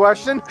ask you a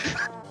question?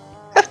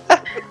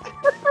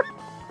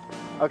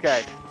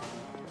 Okay.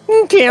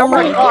 Oh my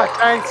Cameron. god,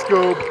 thanks,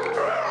 Scoob.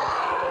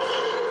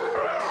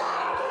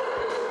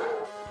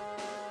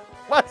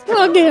 Let's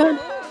go. Again.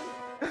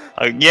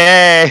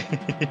 Yay!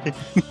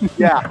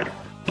 Yeah.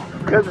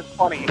 Because it's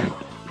funny.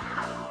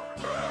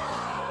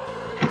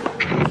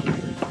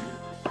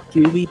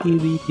 Dooby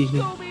dooby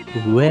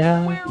doo.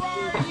 Well.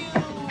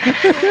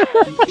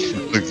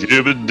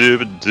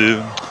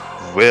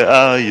 Where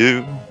are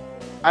you?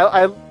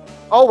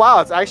 Oh wow,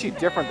 it's actually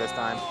different this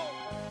time.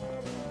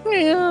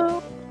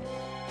 Yeah.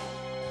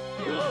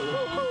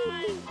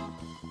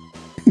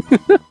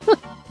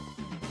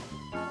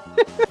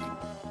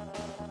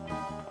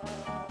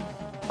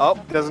 Oh,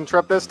 doesn't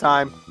trip this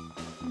time.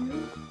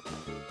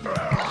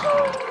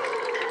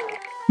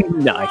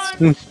 Nice.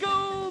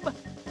 Scoob!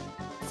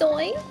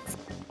 Zoinks.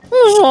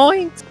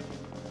 Zoinks.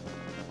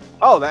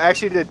 Oh, that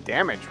actually did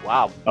damage.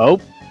 Wow.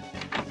 Oh.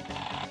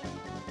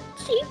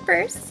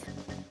 Jeepers.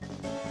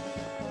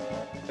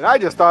 And I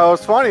just thought it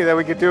was funny that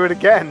we could do it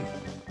again.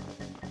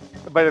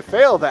 But it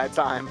failed that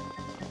time.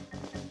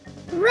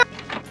 Run,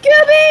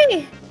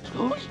 Scooby!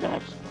 Who's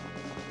next?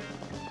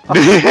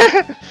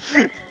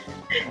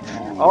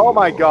 Oh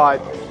my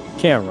god.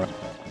 Camera.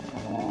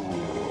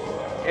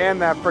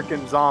 And that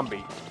frickin'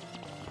 zombie.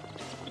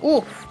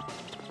 Oof.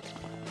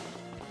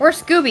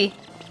 Where's Scooby?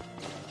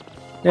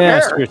 Yeah,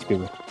 There. screw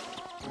Scooby.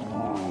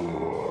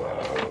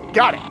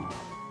 Got it.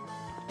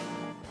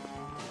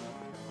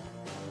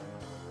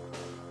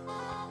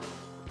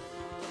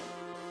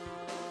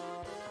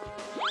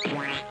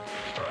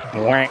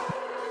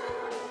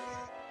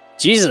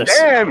 Jesus.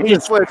 Damn, he He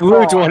slid flew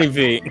far. 20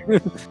 feet.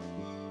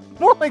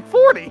 More like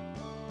 40.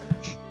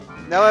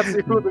 Now let's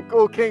see who the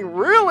Ghoul King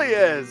really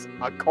is.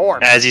 A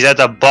corpse. As he's at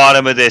the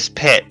bottom of this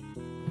pit.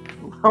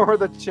 Lower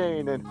the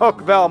chain and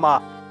hook Velma.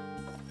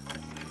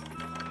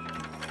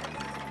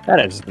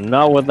 That is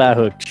not what that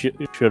hook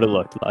should have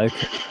looked like.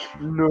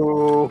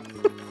 No.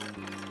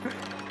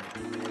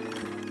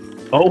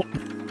 Oh.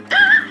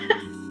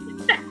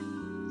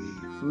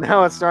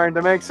 Now it's starting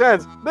to make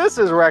sense. This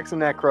is Rex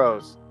and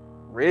Necros.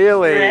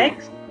 Really?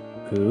 Rex?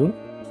 Who?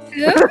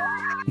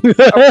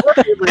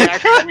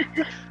 Reaction.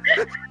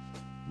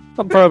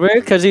 Probably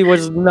because he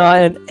was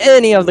not in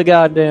any of the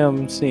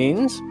goddamn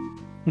scenes.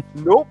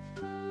 Nope.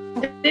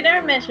 Did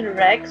I mention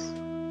Rex?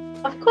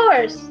 Of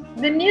course.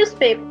 The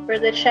newspaper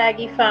that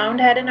Shaggy found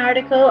had an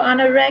article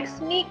on a Rex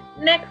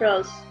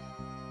Necros,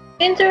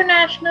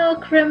 international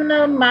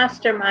criminal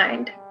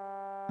mastermind.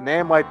 A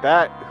name like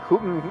that,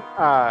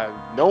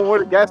 no one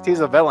would have guessed he's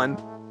a villain.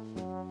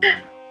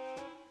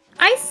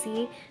 I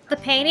see. The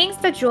paintings,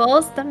 the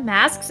jewels, the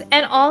masks,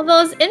 and all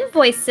those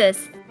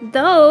invoices.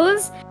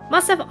 Those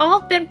must have all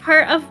been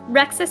part of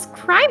Rex's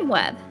crime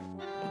web.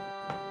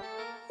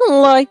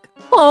 Like,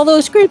 all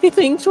those creepy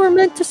things were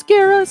meant to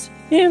scare us,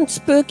 and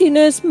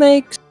spookiness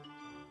makes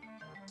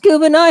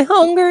Scoob and I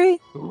hungry.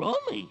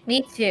 Rummy.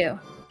 Me too.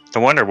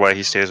 No wonder why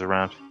he stays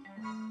around.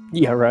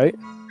 Yeah, right?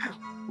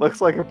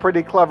 Looks like a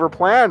pretty clever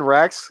plan,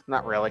 Rex.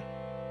 Not really.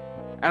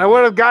 And I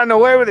would have gotten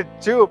away with it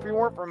too if you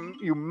weren't for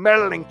you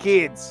meddling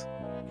kids.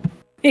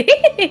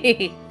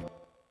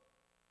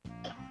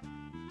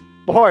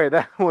 Boy,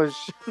 that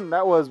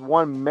was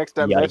one mixed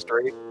up Yikes.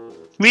 mystery.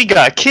 We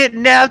got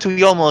kidnapped.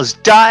 We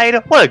almost died.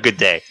 What a good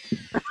day.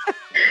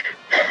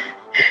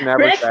 It's never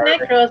Rex Saturday.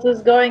 Necros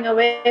is going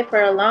away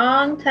for a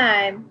long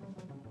time.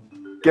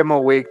 Give him a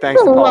week,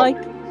 thanks to Paul. Like,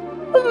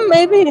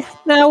 maybe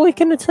now we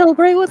can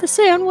celebrate with a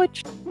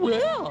sandwich.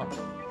 Well,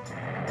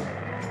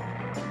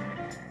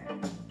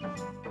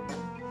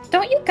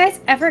 Don't you guys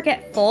ever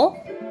get full?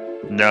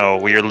 No,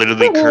 we are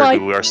literally Like-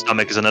 cursed. Our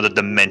stomach is another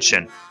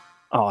dimension.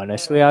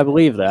 Honestly, I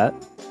believe that.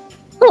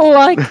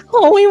 Like,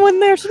 only when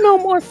there's no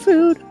more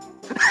food.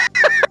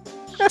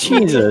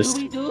 Jesus.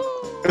 Scooby-Doo.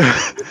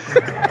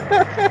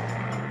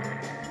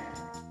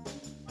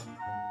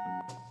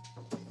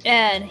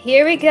 And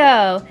here we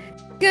go.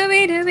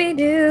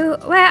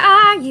 Scooby-Dooby-Doo, where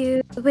are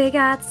you? We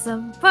got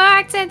some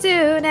work to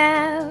do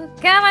now.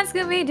 Come on,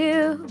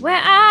 Scooby-Doo,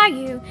 where are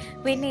you?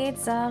 We need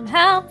some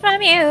help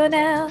from you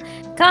now.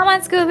 Come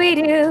on,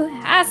 Scooby-Doo,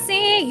 I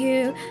see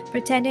you.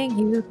 Pretending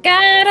you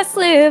got a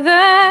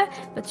sliver.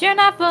 But you're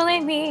not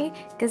fooling me,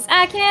 'cause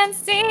I can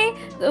see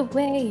the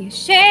way you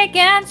shake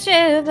and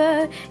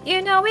shiver.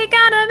 You know we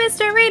got a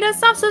mystery to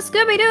solve, so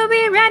Scooby-Doo,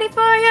 be ready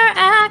for your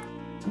act.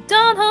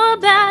 Don't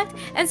hold back,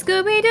 and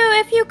Scooby-Doo,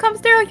 if you come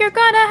through, you're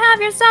gonna have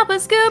yourself a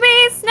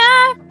Scooby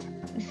snack.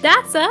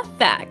 That's a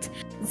fact.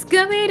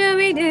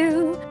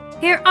 Scooby-Dooby-Doo,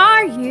 here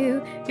are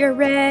you. You're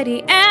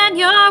ready and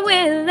you're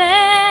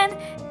willing,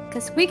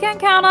 'cause we can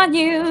count on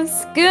you,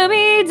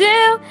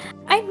 Scooby-Doo.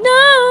 I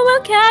know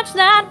we'll catch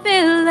that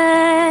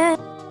villain.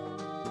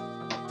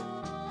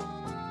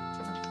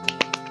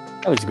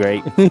 That was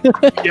great.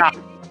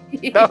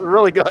 That was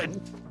really good.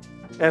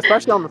 And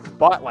especially on the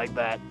spot like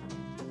that.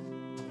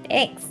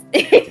 Thanks.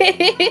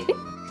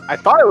 I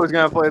thought I was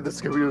going to play the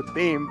Scooby-Doo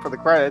theme for the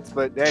credits,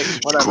 but hey,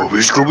 whatever.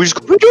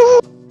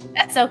 Scooby-Doo!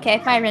 That's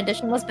okay. My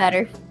rendition was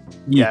better.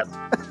 Yes.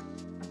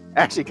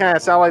 Actually, kind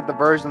of sound like the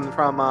version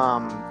from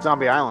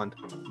Zombie Island.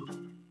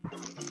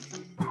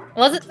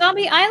 Was it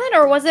Zombie Island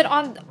or was it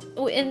on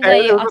in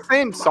It the? was the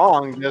same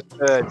song, just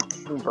a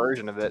new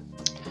version of it.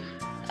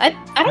 I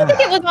don't think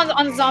it was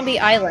on Zombie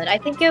Island. I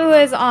think it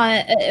was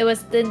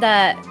in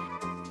that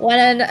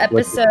one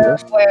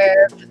episode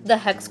where the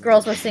Hex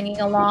Girls were singing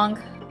along.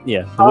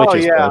 Yeah, the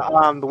witch's yeah,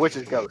 ghost. the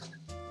Witch's Ghost.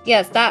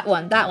 Yes, that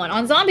one.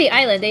 On Zombie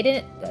Island,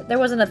 there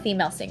wasn't a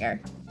female singer.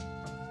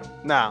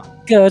 No.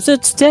 'Cause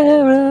it's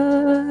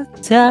terror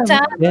time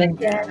again.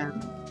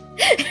 again.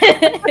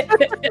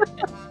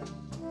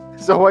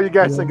 So what do you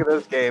guys think of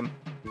this game?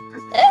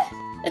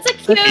 It's a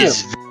cute.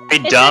 It's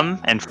very dumb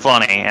and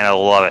funny, and I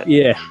love it.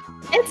 Yeah.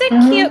 It's a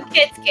cute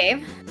kids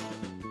game.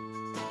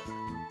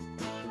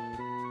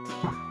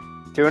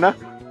 Tuna?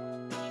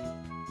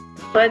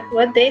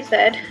 What they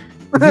said.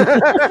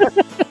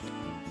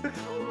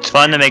 It's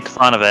fun to make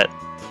fun of it.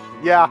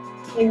 Yeah,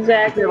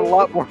 Exactly. we had a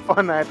lot more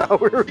fun than I thought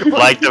we were going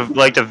Like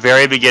the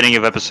very beginning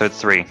of episode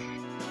 3.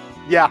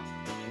 Yeah.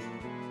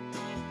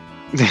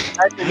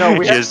 Actually, no,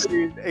 we Just-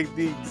 had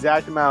the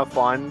exact amount of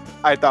fun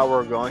I thought we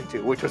were going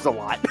to, which was a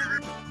lot.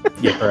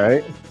 Yeah,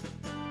 right?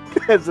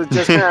 Because it's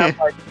just kind of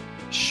like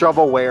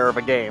shovelware of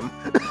a game.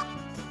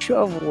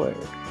 Shovelware.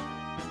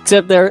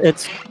 Except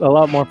it's a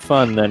lot more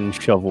fun than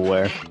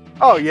shovelware.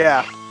 Oh,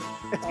 yeah.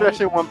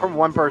 Especially when from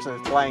one person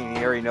is playing and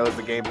he already knows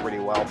the game pretty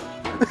well.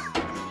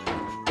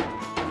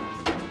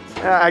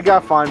 Yeah, I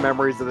got fond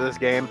memories of this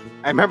game.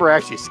 I remember it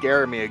actually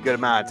scaring me a good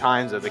amount of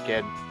times as a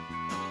kid.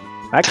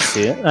 I can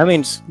see it. I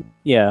mean,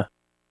 yeah.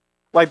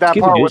 Like that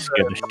part Scooby-Doo with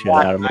scared the the shit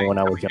black out of me knight when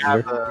I was coming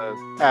out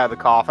younger. of the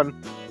coffin.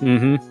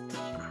 Mm-hmm.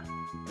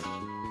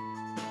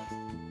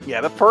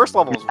 Yeah, the first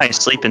level was I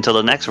sleep until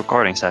the next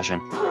recording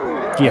session.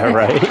 Yeah,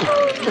 right.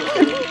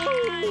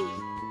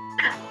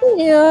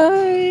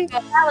 Yay!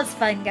 Well, that was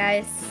fun,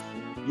 guys.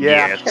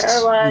 yeah, Yes.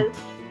 Sure was.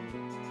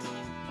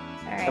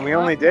 All right. and we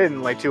only did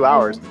in like 2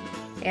 hours.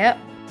 Yep.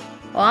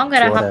 Well, I'm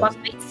gonna Sure hop is. off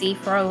my seat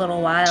for a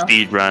little while.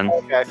 Speed run.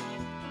 Okay.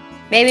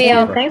 Maybe Yeah,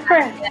 I'll thanks for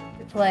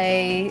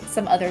play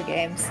some other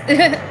games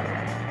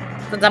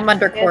since I'm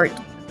under court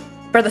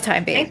for the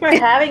time being. thanks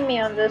for having me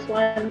on this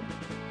one.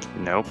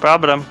 No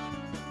problem.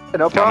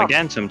 No Come problem.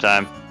 again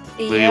sometime.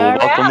 We will Yeah.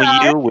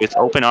 welcome you with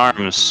open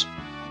arms.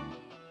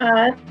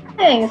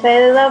 Thanks.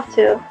 I'd love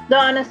to. Though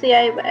honestly,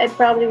 I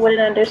probably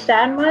wouldn't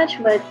understand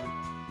much, but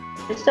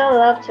I'd still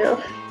love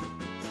to.